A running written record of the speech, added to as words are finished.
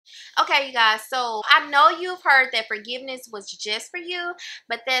Okay, you guys, so I know you've heard that forgiveness was just for you,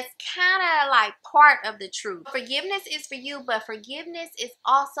 but that's kind of like part of the truth. Forgiveness is for you, but forgiveness is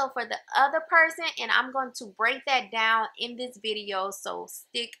also for the other person, and I'm going to break that down in this video, so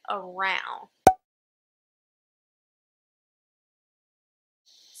stick around.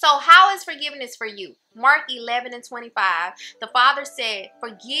 So how is forgiveness for you? Mark 11:25, the Father said,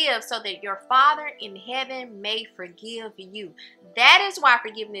 forgive so that your Father in heaven may forgive you. That is why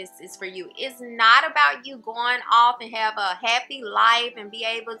forgiveness is for you. It's not about you going off and have a happy life and be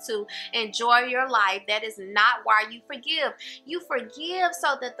able to enjoy your life. That is not why you forgive. You forgive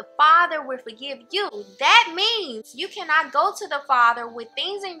so that the Father will forgive you. That means you cannot go to the Father with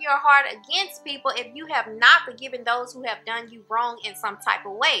things in your heart against people if you have not forgiven those who have done you wrong in some type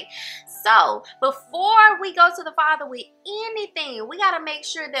of way. So before we go to the Father with anything, we got to make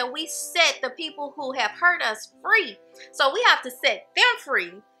sure that we set the people who have hurt us free. So we have to set them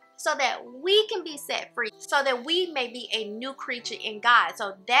free so that we can be set free, so that we may be a new creature in God.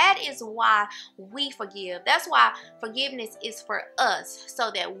 So that is why we forgive. That's why forgiveness is for us, so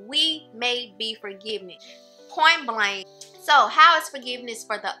that we may be forgiven. Point blank. So how is forgiveness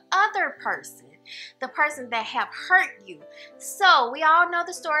for the other person? The person that have hurt you. So we all know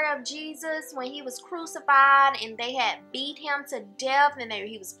the story of Jesus when he was crucified and they had beat him to death, and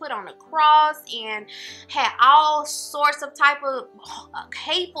he was put on a cross and had all sorts of type of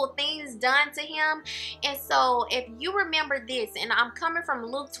hateful things done to him. And so if you remember this, and I'm coming from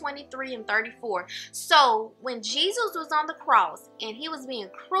Luke 23:34. So when Jesus was on the cross and he was being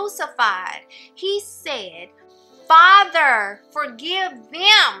crucified, he said, Father, forgive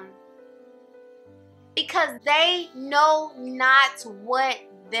them, because they know not what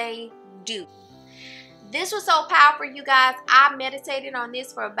they do. This was so powerful, you guys. I meditated on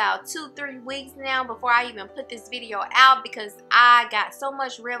this for about 2-3 weeks now before I even put this video out, because I got so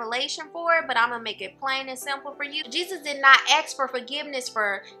much revelation for it, but I'm gonna make it plain and simple for you. Jesus did not ask for forgiveness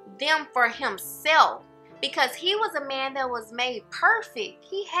for them for himself, because he was a man that was made perfect.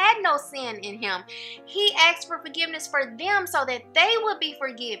 He had no sin in him. He asked for forgiveness for them so that they would be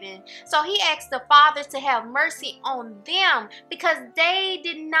forgiven. So he asked the Father to have mercy on them, because they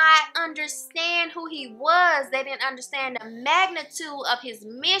did not understand who he was. They didn't understand the magnitude of his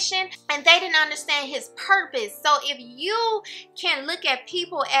mission, and they didn't understand his purpose. So if you can look at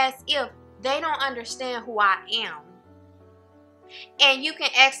people as if they don't understand who I am, and you can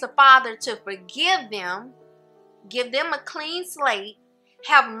ask the Father to forgive them, give them a clean slate,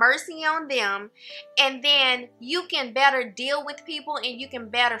 have mercy on them, and then you can better deal with people and you can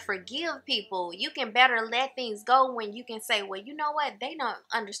better forgive people. You can better let things go when you can say, well, you know what? They don't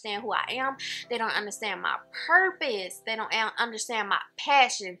understand who I am. They don't understand my purpose. They don't understand my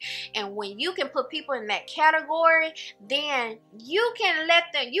passion. And when you can put people in that category, then you can let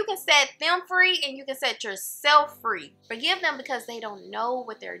them, you can set them free and you can set yourself free. Forgive them because they don't know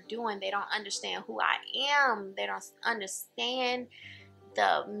what they're doing. They don't understand who I am. They don't understand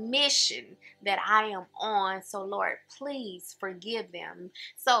the mission that I am on. So Lord, please forgive them.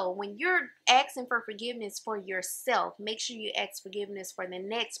 So when you're asking for forgiveness for yourself, make sure you ask forgiveness for the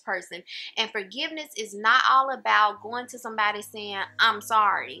next person. And forgiveness is not all about going to somebody saying, I'm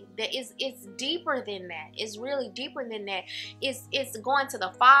sorry. It's deeper than that. It's really deeper than that. It's going to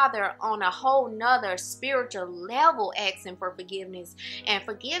the Father on a whole nother spiritual level, asking for forgiveness. And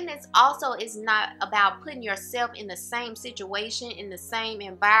forgiveness also is not about putting yourself in the same situation, in the same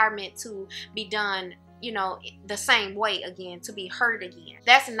environment to be done, you know, the same way again, to be hurt again.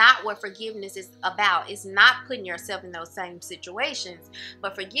 That's not what forgiveness is about. It's not putting yourself in those same situations.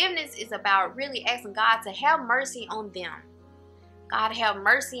 But forgiveness is about really asking God to have mercy on them. God, have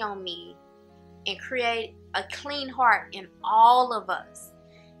mercy on me and create a clean heart in all of us.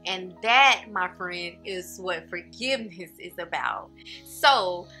 And that, my friend, is what forgiveness is about.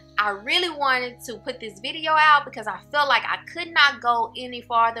 So I really wanted to put this video out because I felt like I could not go any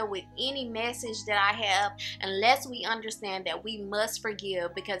farther with any message that I have unless we understand that we must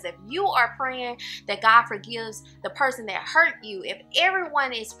forgive. Because if you are praying that God forgives the person that hurt you, if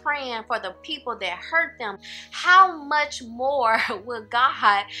everyone is praying for the people that hurt them, how much more will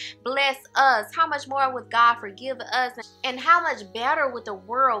God bless us? How much more would God forgive us? And how much better would the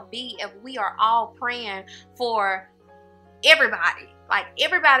world be if we are all praying for everybody? Like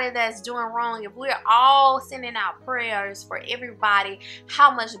everybody that's doing wrong, if we're all sending out prayers for everybody, how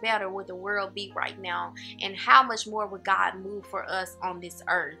much better would the world be right now? And how much more would God move for us on this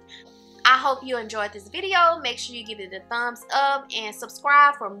earth? I hope you enjoyed this video. Make sure you give it a thumbs up and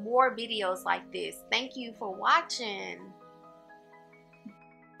subscribe for more videos like this. Thank you for watching.